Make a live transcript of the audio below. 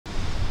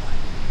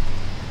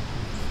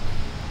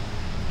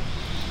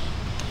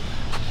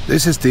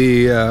This is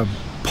the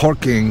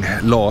parking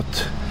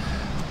lot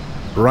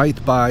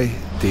right by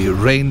the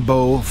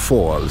Rainbow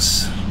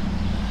Falls.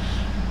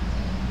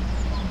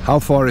 How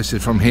far is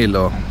it from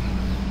Hilo?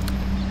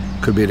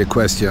 Could be the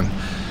question.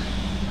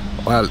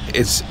 Well,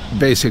 it's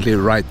basically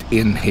right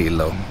in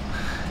Hilo.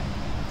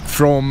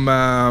 From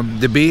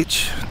the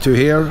beach to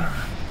here,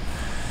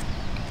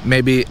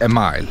 maybe a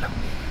mile.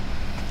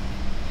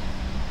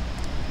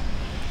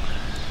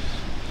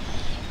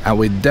 And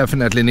we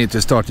definitely need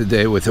to start the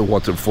day with a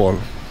waterfall.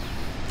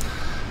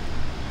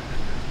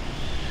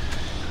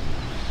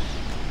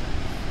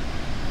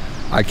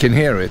 I can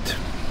hear it.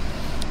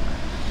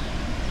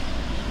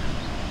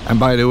 And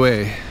by the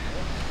way,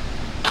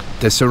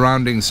 the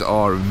surroundings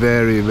are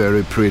very,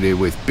 very pretty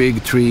with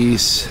big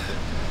trees,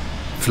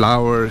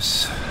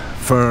 flowers,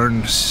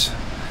 ferns.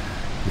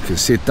 You can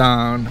sit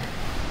down.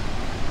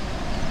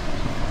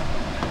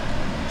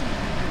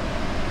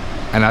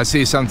 And I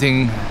see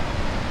something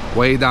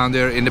way down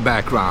there in the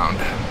background.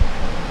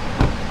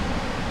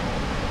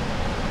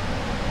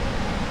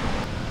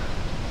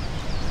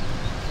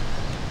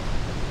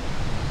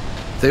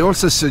 They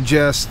also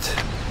suggest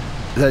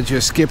that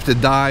you skip the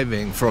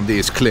diving from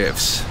these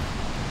cliffs.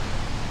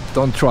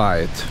 Don't try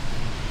it.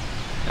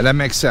 And that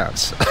makes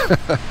sense.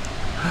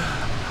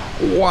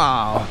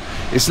 Wow,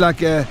 it's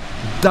like a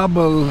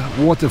double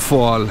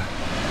waterfall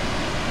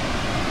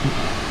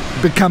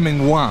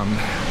becoming one.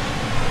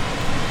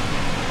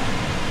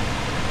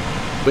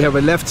 We have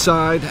a left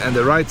side and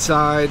the right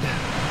side.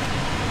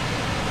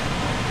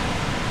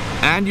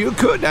 And you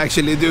could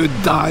actually do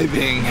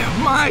diving.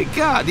 My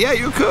God, yeah,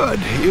 you could.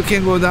 You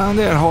can go down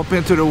there and hop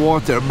into the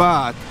water,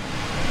 but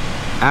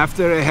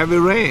after a heavy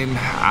rain,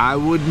 I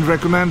wouldn't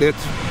recommend it.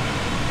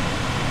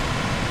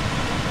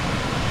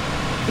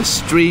 The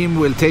stream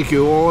will take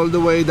you all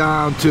the way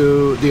down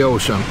to the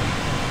ocean.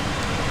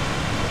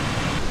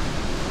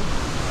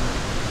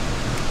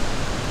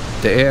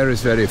 The air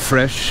is very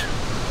fresh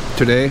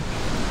today.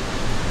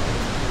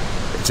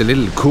 It's a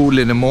little cool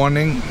in the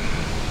morning.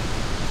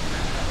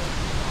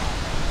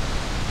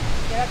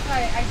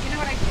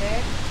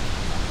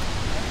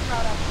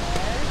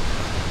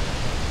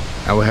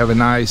 And we have a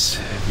nice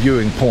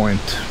viewing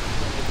point.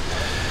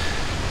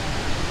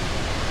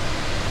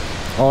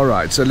 All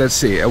right, so let's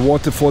see. A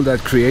waterfall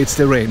that creates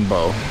the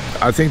rainbow.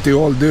 I think they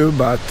all do,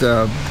 but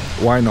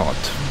why not?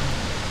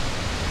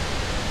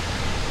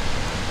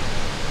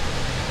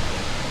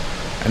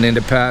 And in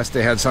the past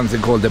they had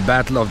something called the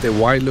Battle of the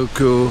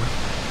Wailuku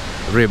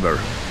River.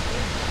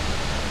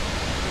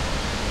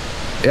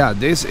 Yeah,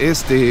 this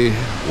is the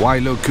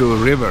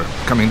Wailuku River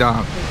coming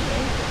down.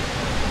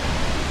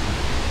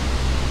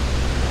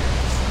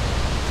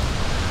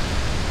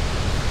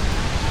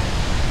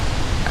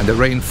 And the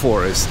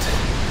rainforest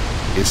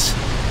is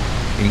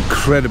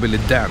incredibly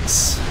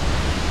dense.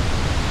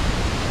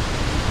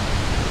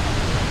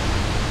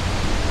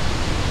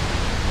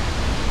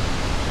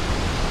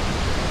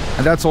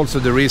 And that's also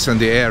the reason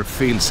the air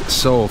feels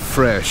so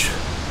fresh.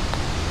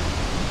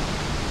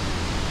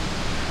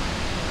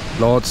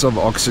 Lots of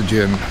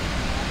oxygen.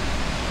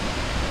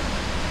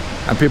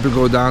 And people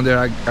go down there,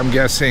 I'm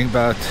guessing,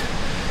 but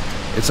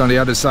it's on the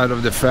other side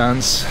of the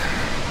fence.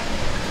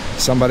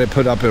 Somebody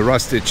put up a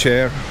rusty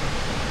chair.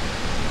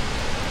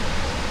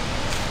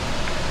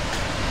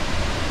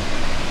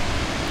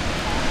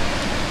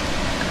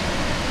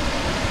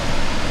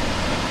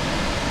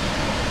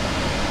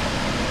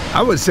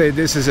 I would say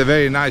this is a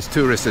very nice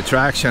tourist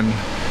attraction,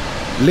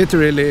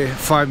 literally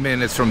 5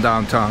 minutes from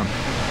downtown.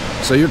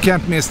 So you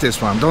can't miss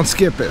this one, don't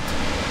skip it.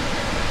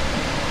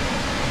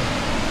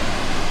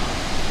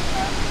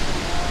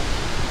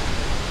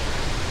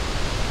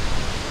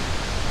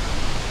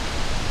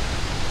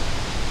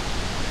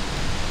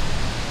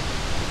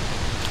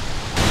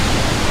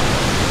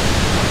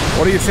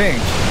 What do you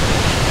think?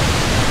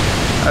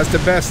 That's the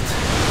best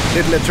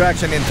little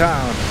attraction in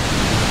town.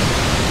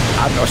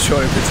 I'm not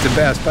sure if it's the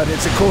best, but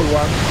it's a cool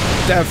one,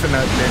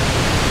 definitely.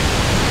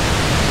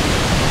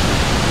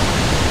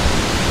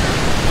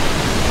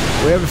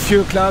 We have a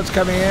few clouds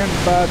coming in,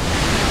 but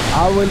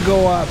I will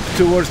go up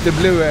towards the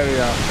blue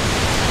area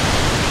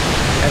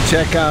and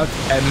check out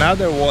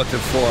another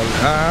waterfall.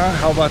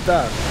 How about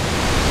that?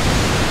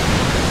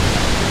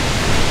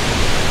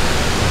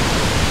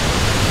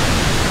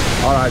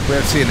 All right, we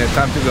have seen it,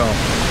 time to go.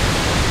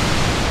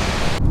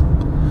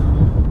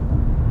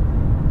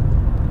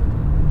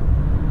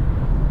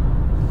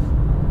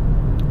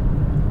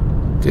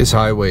 This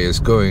highway is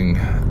going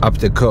up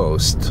the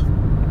coast,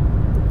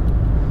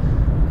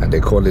 and they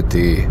call it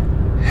the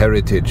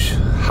Heritage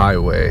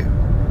Highway.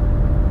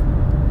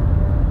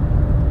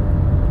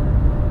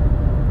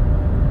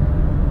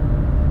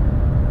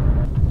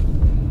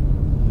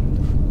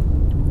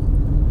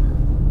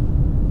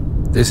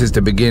 This is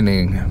the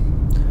beginning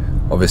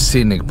of a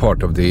scenic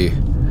part of the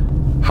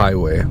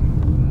highway.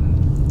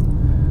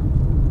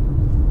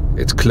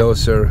 It's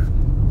closer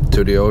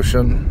to the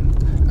ocean,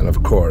 and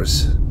of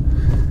course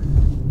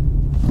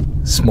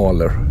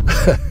smaller.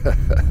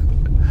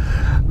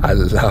 I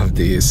love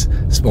these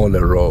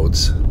smaller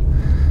roads.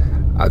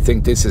 I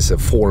think this is a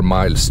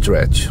 4-mile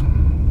stretch.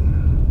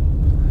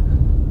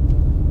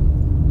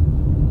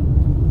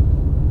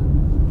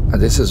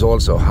 And this is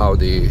also how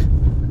the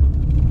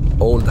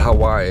old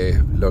Hawaii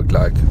looked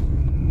like.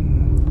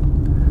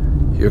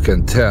 You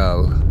can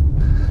tell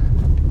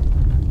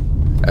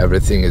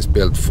everything is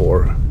built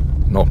for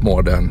not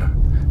more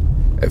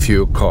than a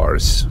few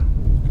cars.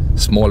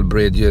 Small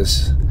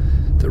bridges,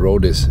 the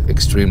road is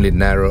extremely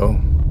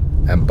narrow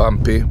and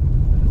bumpy,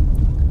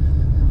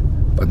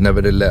 but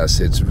nevertheless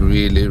it's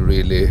really,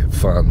 really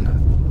fun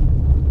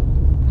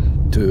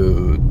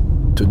to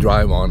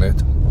drive on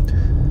it.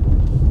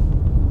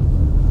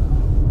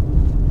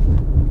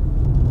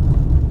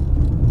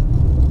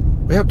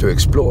 We have to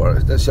explore,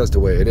 that's just the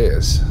way it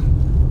is.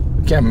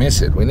 We can't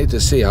miss it. We need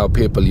to see how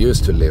people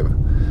used to live,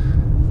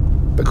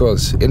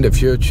 because in the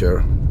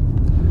future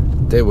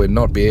they will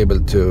not be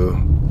able to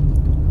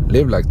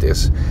live like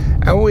this.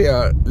 And we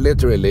are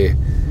literally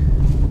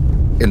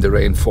in the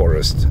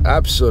rainforest.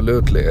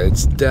 Absolutely,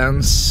 it's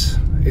dense,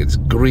 it's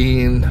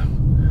green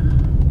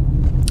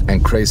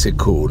and crazy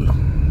cool.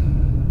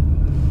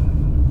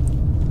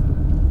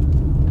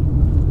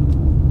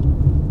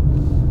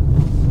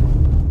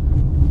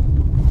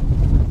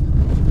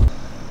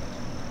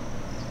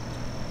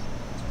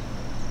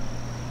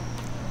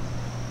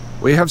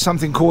 We have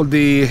something called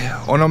the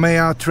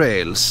Onomea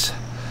Trails,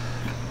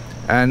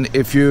 and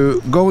if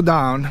you go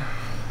down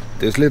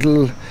this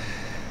little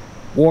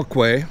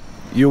walkway,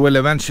 you will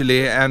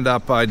eventually end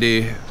up by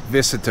the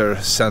visitor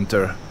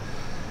center,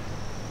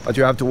 but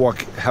you have to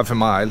walk half a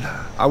mile.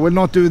 I will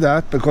not do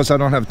that because I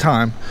don't have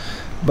time,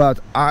 but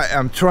I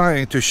am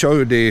trying to show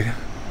you the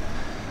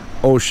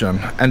ocean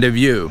and the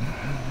view.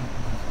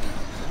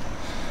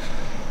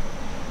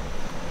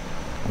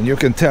 And you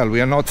can tell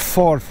we are not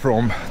far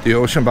from the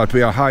ocean, but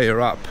we are higher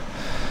up,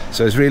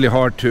 so it's really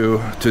hard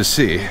to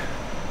see.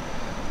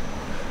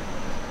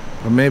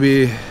 But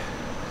maybe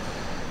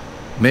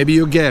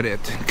you get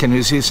it. Can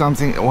you see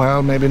something?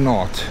 Well, maybe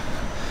not.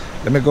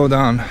 Let me go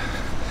down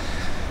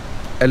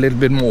a little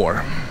bit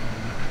more.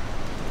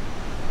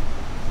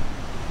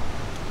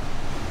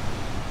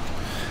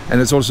 And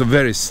it's also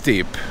very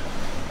steep.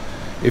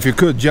 If you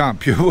could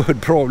jump, you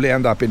would probably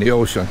end up in the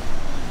ocean.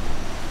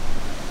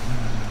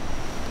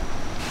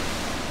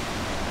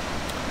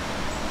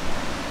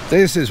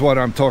 This is what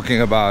I'm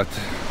talking about.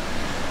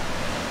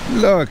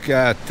 Look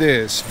at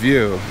this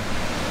view.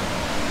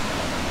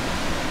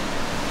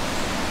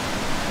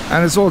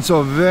 And it's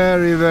also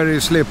very, very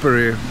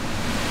slippery.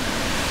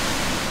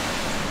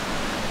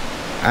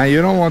 And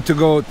you don't want to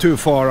go too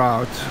far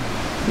out.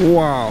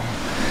 Wow.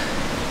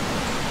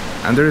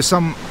 And there is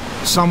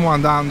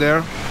someone down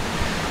there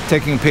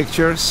taking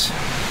pictures.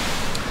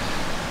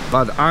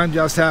 But I'm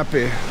just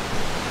happy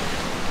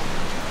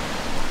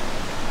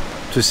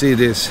to see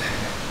this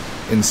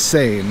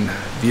insane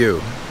view.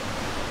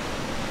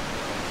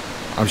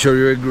 I'm sure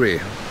you agree.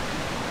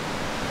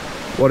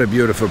 What a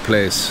beautiful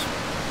place.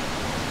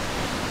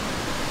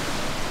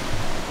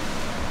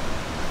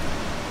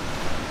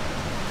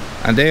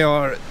 And they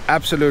are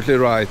absolutely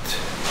right.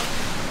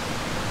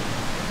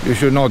 You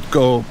should not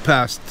go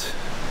past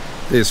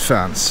this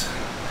fence.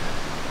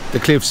 The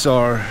cliffs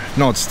are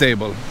not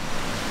stable.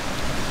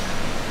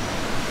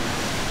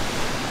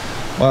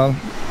 Well,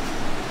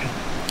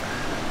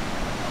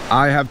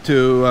 I have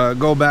to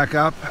go back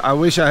up. I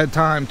wish I had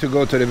time to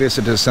go to the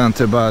visitor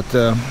center, but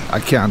I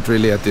can't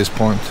really at this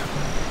point.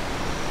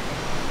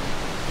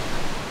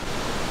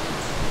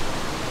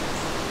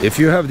 If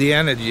you have the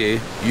energy,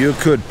 you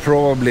could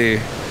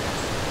probably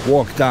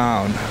walk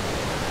down,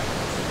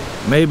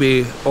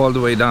 maybe all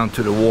the way down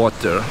to the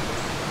water.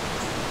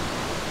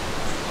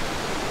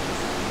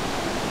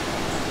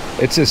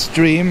 It's a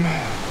stream,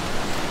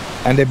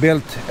 and they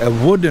built a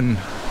wooden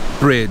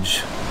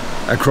bridge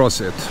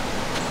across it.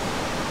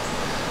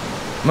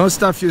 Most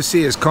stuff you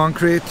see is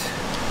concrete,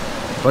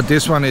 but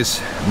this one is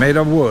made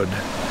of wood.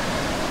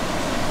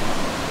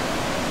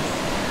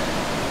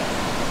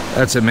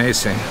 That's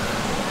amazing.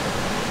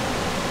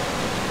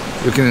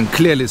 You can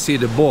clearly see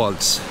the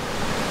bolts.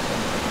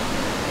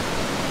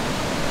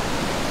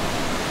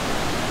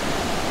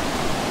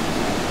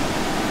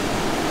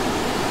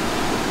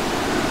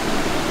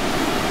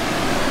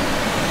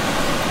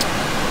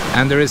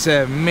 And there is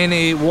a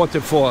mini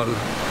waterfall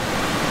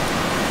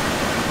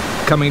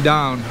coming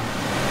down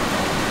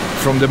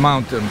from the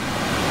mountain.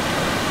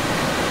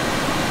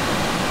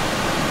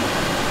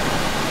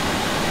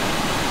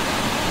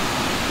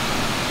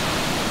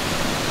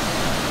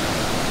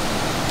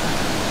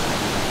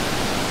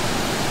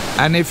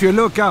 And if you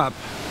look up,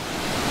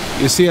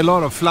 you see a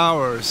lot of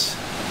flowers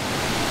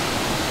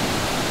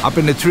up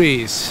in the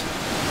trees,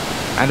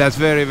 and that's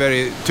very,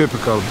 very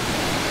typical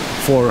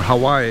for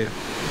Hawaii.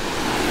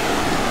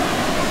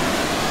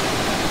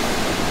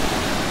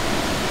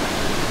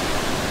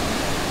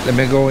 Let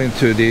me go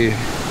into the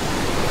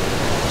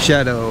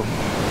shadow.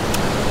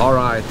 All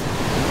right,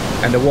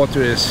 and the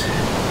water is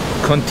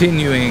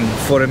continuing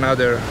for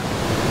another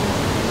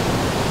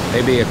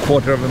maybe a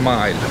quarter of a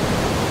mile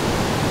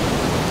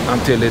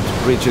until it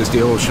reaches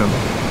the ocean.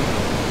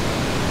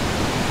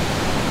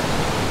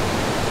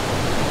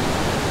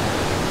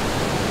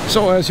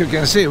 So as you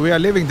can see, we are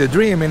living the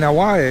dream in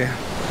Hawaii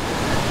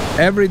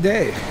every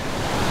day.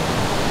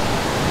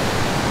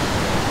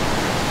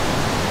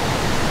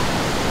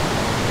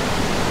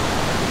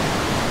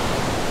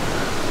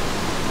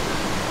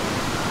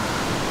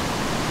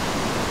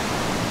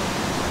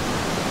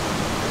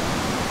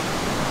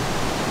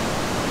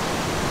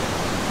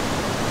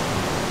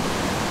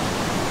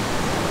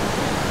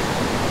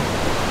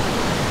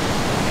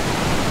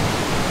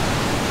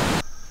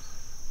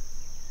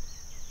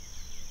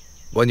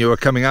 When you are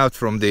coming out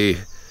from the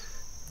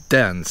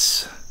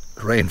dense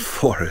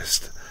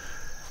rainforest,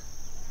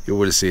 you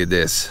will see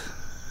this.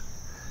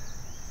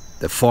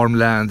 The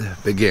farmland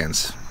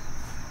begins.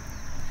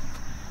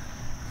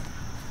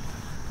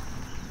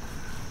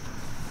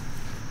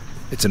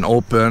 It's an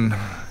open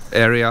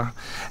area,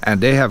 and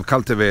they have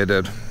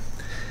cultivated,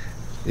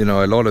 you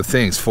know, a lot of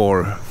things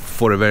for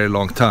a very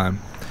long time.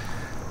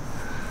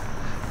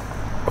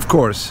 Of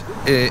course,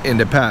 in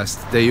the past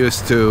they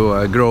used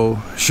to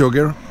grow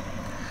sugar,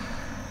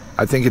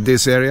 I think, in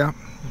this area,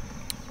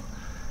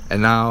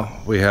 and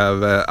now we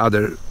have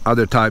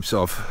other types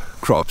of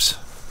crops.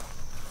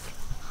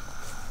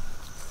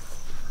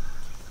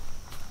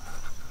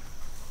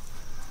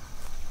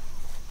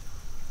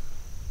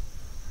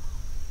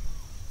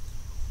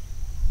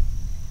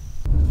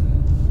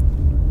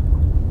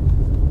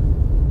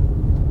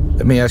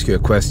 Let me ask you a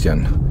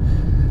question.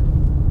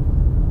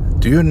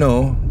 Do you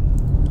know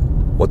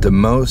what the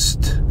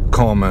most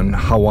common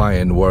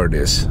Hawaiian word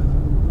is?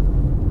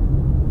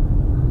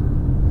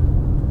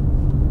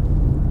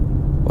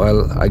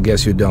 Well, I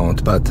guess you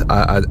don't, but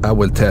I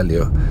will tell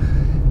you.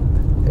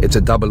 It's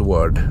a double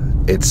word.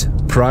 It's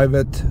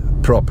private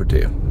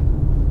property.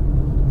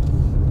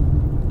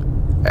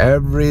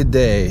 Every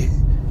day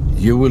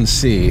you will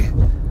see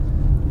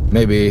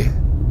maybe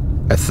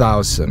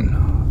 1,000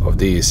 of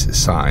these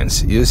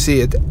signs. You see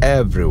it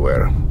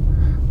everywhere.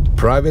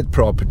 Private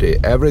property.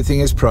 Everything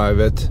is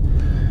private.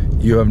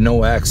 You have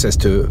no access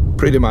to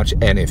pretty much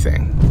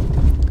anything.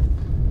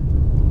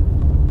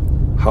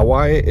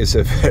 Hawaii is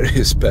a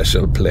very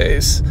special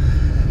place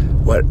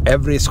where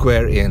every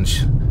square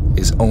inch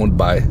is owned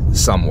by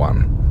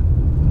someone,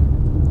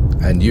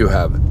 and you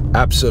have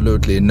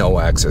absolutely no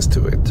access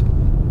to it.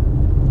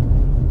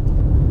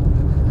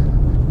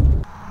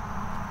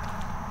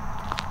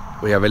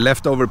 We have a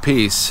leftover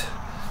piece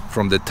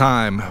from the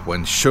time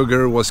when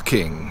sugar was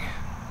king.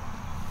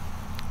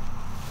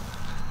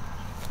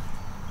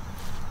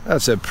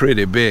 That's a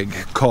pretty big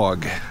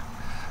cog.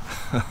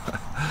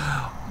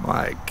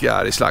 My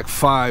God, it's like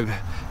 5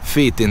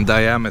 feet in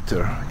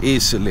diameter,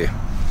 easily.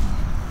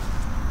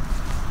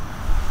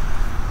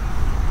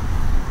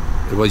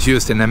 It was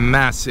used in a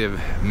massive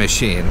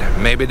machine,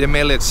 maybe the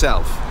mill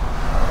itself.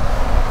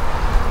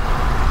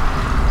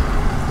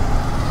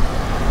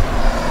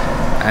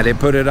 And they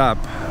put it up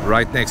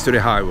right next to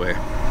the highway.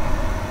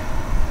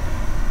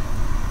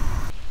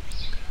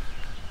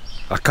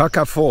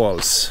 Akaka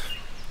Falls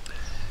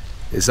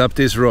is up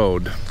this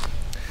road,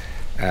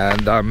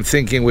 and I'm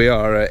thinking we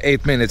are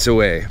 8 minutes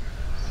away.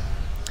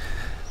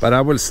 But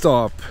I will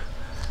stop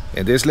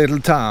in this little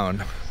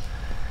town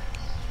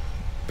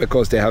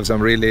because they have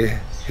some really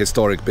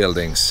historic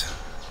buildings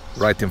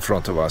right in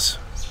front of us.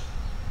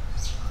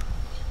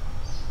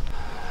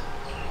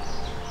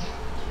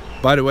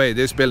 By the way,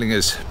 this building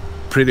is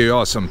pretty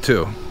awesome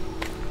too.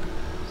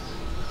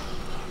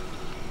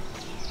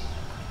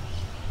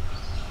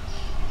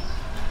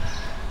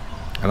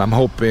 And I'm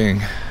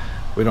hoping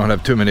we don't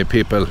have too many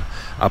people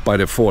up by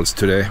the falls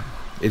today.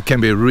 It can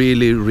be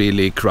really,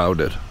 really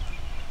crowded.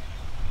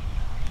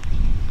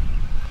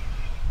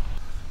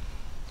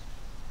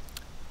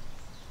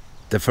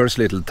 The first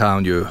little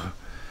town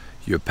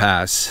you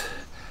pass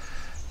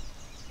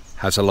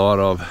has a lot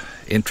of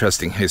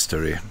interesting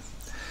history.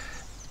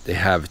 They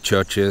have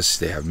churches,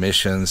 they have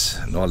missions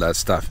and all that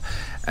stuff.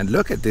 And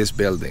look at this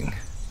building.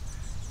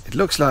 It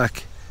looks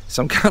like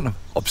some kind of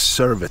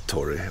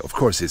observatory. Of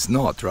course it's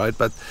not, right?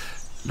 But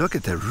look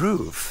at the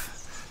roof.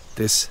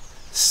 This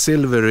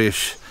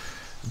silverish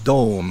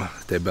dome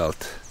they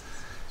built.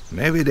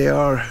 Maybe they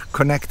are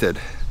connected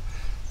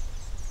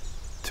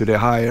to the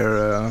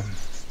higher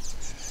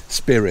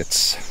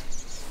spirits.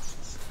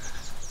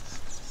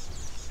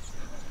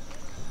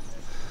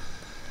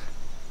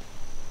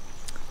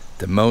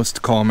 The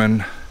most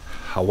common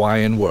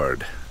Hawaiian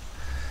word: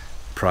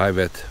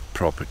 private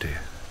property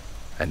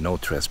and no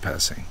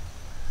trespassing.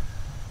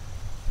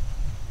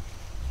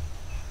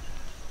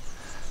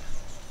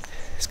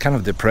 It's kind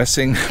of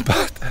depressing,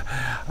 but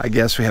I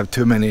guess we have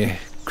too many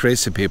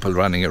crazy people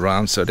running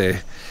around, so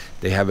they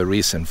have a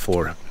reason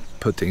for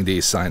putting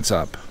these signs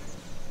up.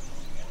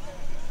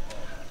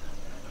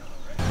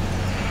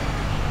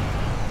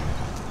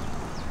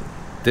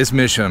 This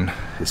mission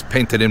is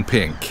painted in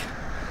pink,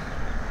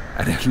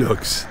 and it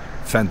looks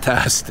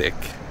fantastic.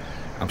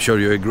 I'm sure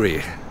you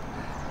agree.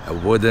 A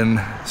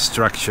wooden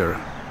structure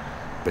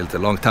built a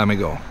long time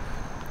ago.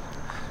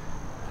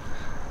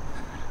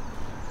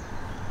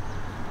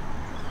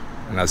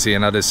 And I see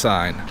another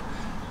sign: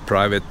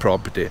 private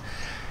property.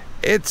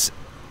 It's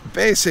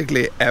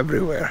basically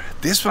everywhere.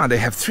 This one, they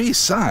have 3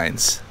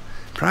 signs: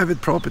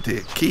 private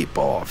property, keep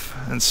off,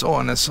 and so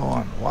on and so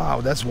on.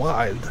 Wow, that's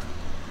wild.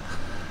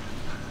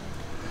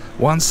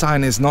 One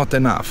sign is not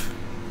enough.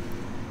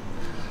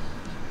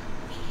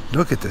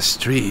 Look at the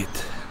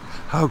street.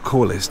 How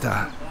cool is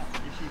that?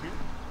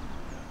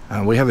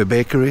 And we have a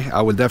bakery.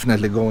 I will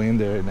definitely go in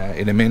there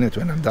in a minute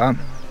when I'm done.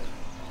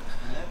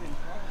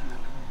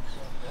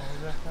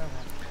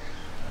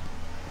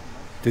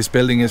 This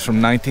building is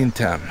from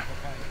 1910.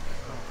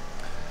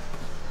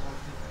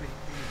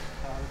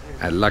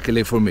 And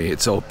luckily for me,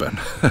 it's open.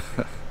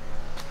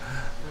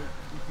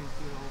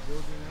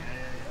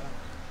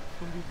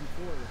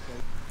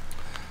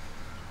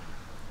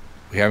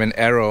 We have an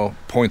arrow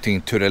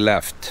pointing to the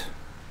left.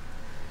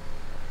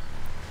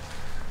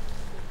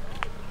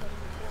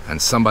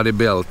 And somebody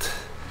built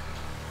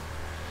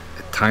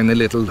a tiny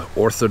little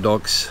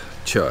Orthodox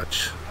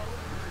church.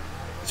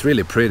 It's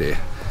really pretty.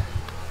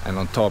 And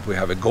on top we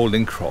have a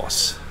golden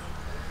cross.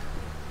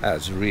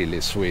 That's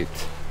really sweet.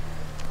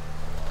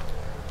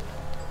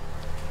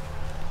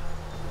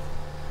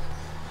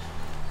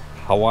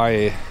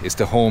 Hawaii is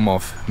the home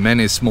of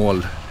many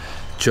small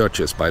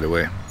churches, by the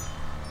way.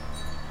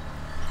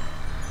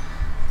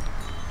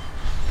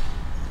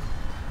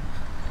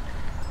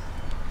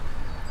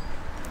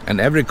 And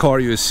every car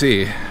you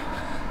see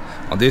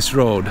on this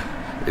road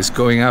is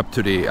going up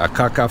to the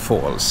Akaka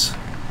Falls.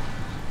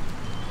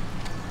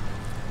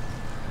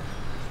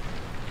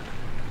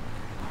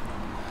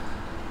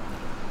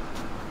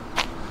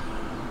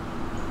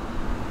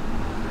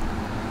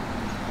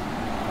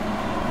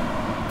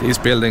 These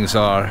buildings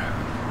are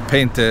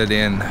painted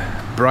in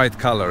bright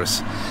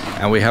colors,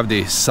 and we have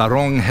the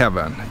sarong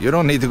heaven. You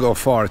don't need to go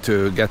far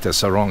to get the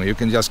sarong. You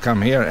can just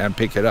come here and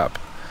pick it up.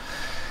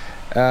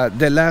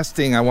 The last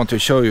thing I want to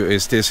show you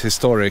is this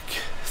historic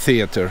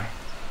theater.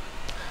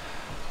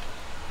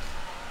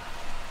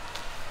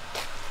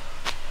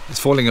 It's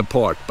falling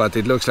apart, but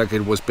it looks like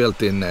it was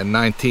built in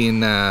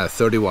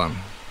 1931.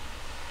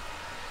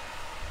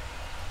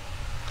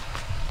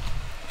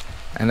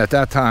 And at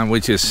that time,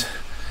 which is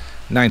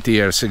 90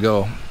 years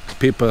ago,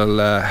 people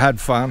had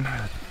fun.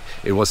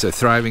 It was a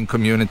thriving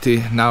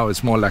community. Now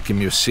it's more like a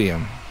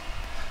museum.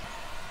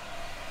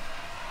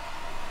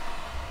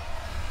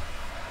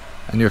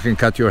 And you can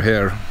cut your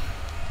hair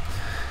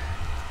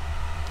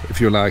if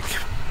you like.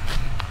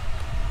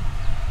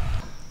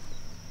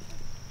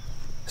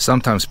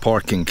 Sometimes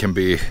parking can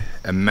be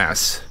a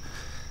mess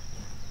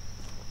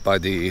by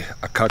the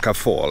Akaka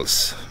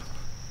Falls.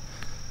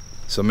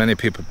 So many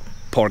people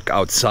park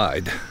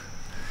outside,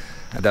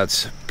 and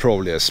that's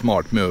probably a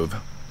smart move.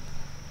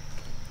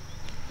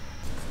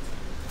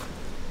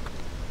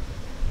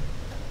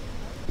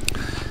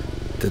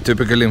 The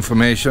typical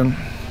information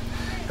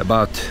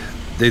about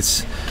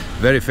this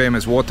very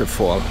famous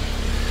waterfall.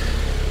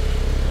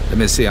 Let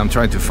me see, I'm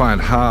trying to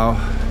find how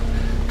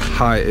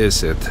high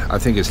is it. I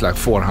think it's like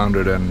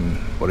 400 and,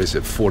 what is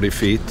it, 40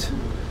 feet?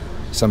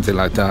 Something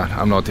like that,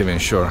 I'm not even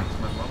sure.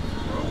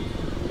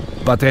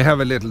 But they have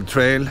a little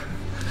trail.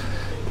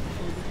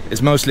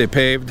 It's mostly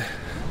paved.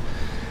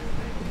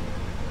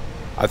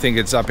 I think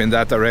it's up in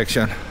that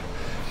direction.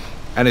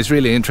 And it's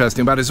really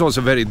interesting, but it's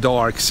also very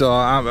dark, so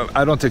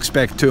I don't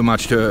expect too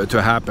much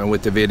to happen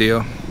with the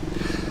video.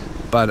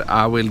 But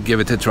I will give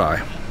it a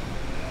try.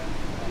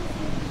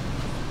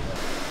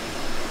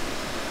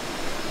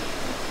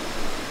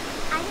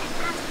 I get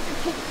asked to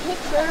take a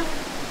picture.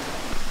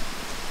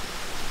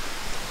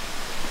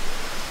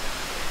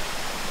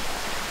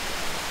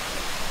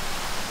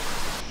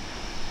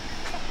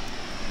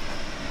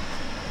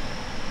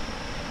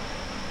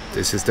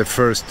 This is the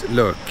first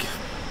look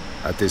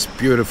at this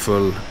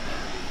beautiful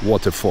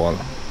waterfall.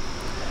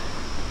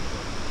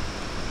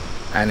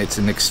 And it's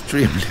an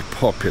extremely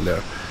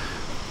popular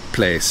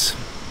place.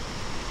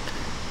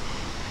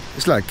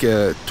 It's like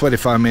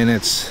 25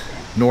 minutes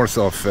north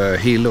of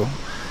Hilo.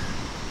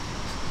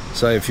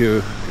 So if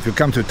you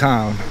come to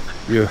town,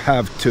 you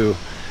have to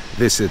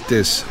visit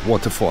this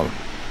waterfall.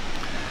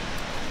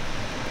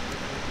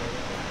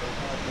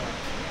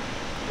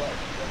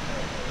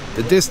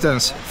 The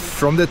distance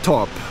from the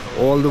top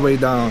all the way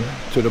down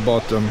to the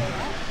bottom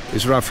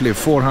is roughly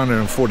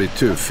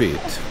 442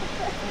 feet.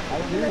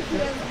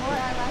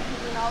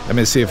 Let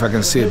me see if I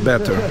can see it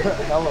better.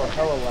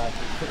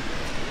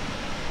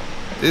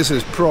 This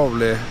is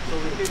probably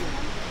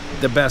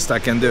the best I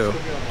can do.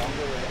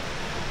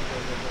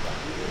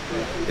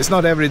 It's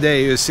not every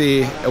day you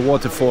see a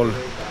waterfall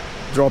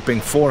dropping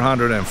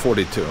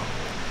 442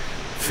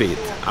 feet.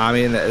 I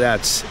mean,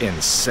 that's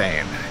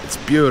insane. It's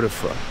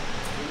beautiful.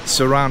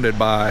 Surrounded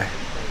by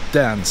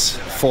dense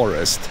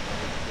forest.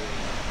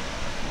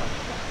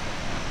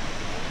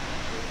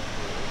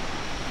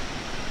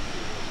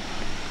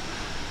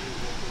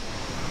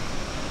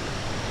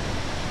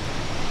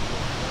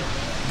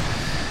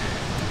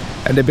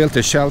 And they built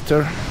a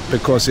shelter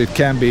because it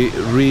can be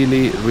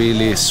really,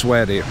 really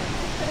sweaty.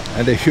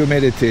 And the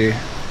humidity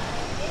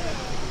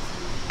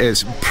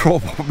is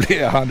probably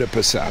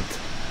 100%.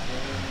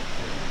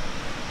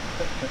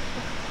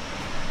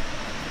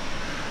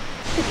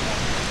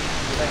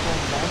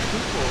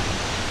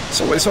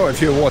 So we saw a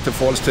few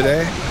waterfalls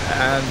today,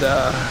 and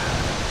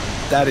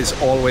that is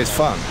always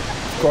fun,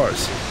 of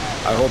course.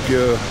 I hope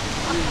you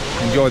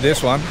enjoy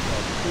this one.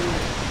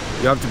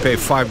 You have to pay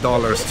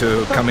 $5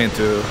 to come in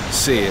to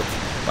see it.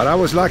 But I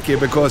was lucky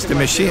because the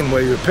machine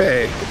where you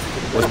pay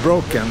was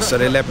broken, so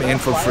they let me in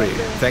for free.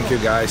 Thank you,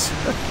 guys.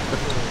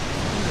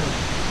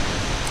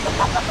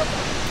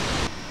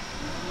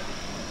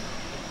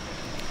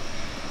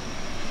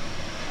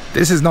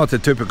 This is not a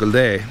typical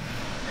day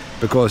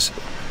because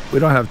we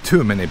don't have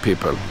too many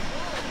people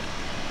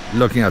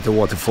looking at the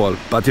waterfall.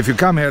 But if you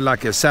come here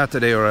like a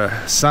Saturday or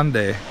a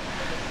Sunday,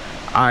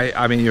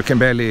 I mean, you can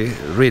barely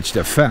reach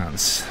the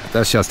fence.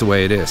 That's just the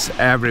way it is.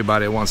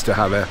 Everybody wants to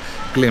have a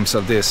glimpse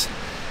of this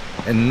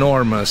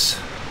enormous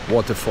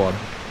waterfall.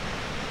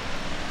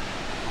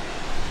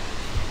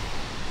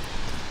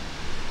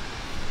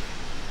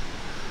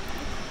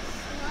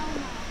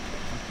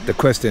 The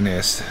question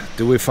is,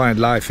 do we find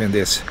life in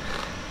this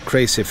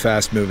crazy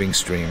fast moving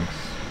stream?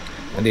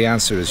 And the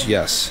answer is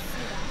yes.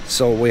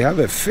 So we have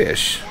a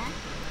fish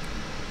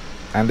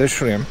and a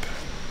shrimp,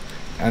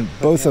 and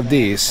both of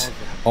these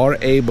are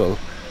able,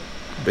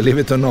 believe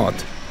it or not,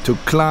 to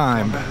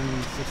climb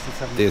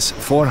this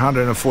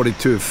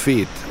 442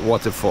 feet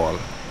waterfall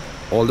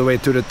all the way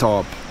to the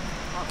top.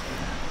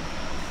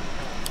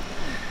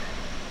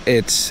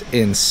 It's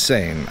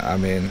insane. I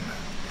mean,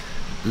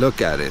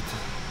 look at it.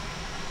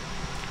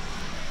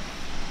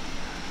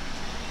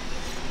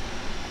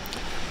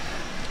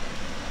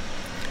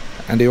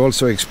 And they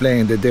also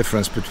explain the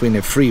difference between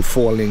a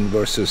free-falling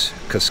versus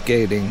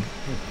cascading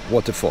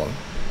waterfall.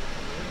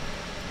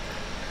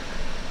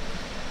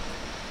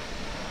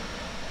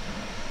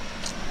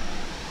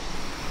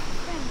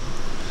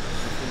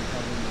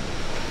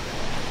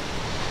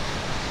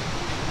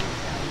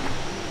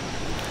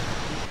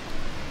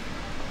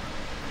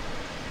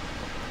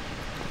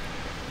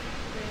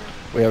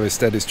 We have a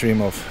steady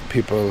stream of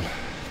people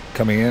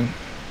coming in.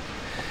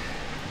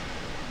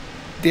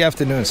 The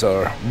afternoons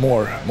are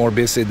more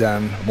busy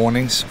than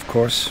mornings, of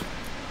course.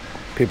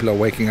 People are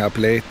waking up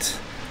late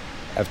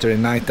after a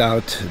night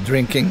out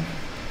drinking.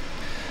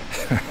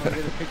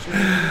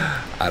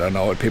 I don't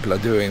know what people are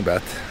doing,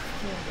 but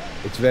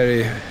it's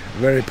very,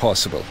 very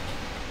possible.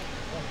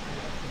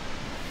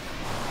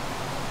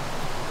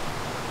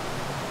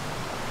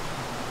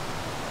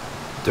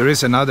 There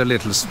is another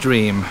little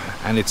stream,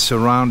 and it's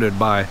surrounded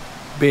by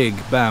big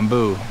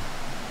bamboo.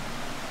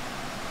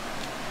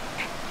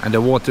 And the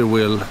water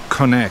will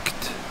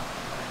connect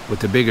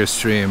with the bigger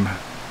stream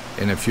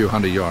in a few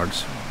hundred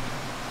yards.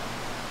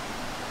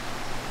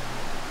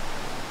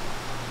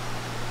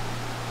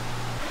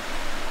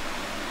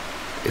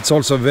 It's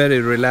also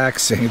very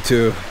relaxing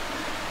to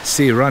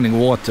see running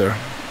water,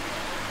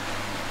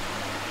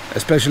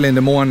 especially in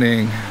the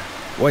morning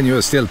when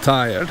you're still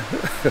tired.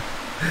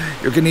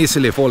 You can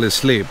easily fall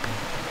asleep.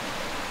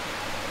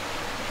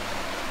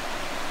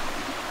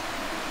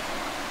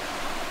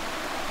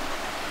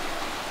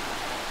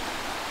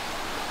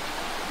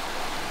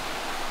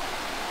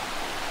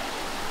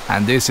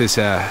 And this is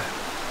a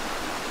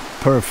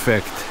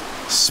perfect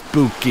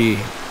spooky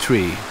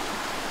tree.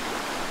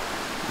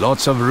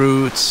 Lots of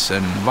roots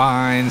and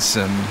vines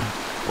and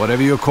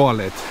whatever you call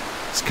it,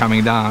 it's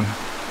coming down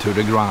to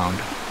the ground.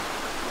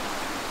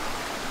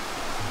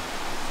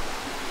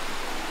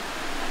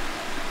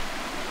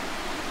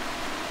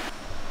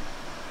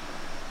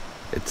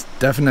 It's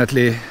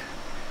definitely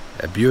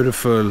a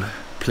beautiful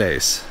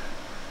place.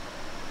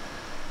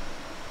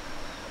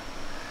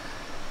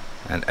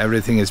 And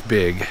everything is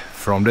big,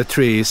 from the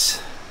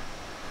trees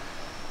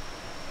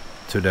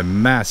to the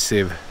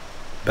massive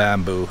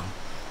bamboo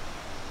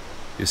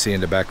you see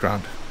in the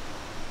background.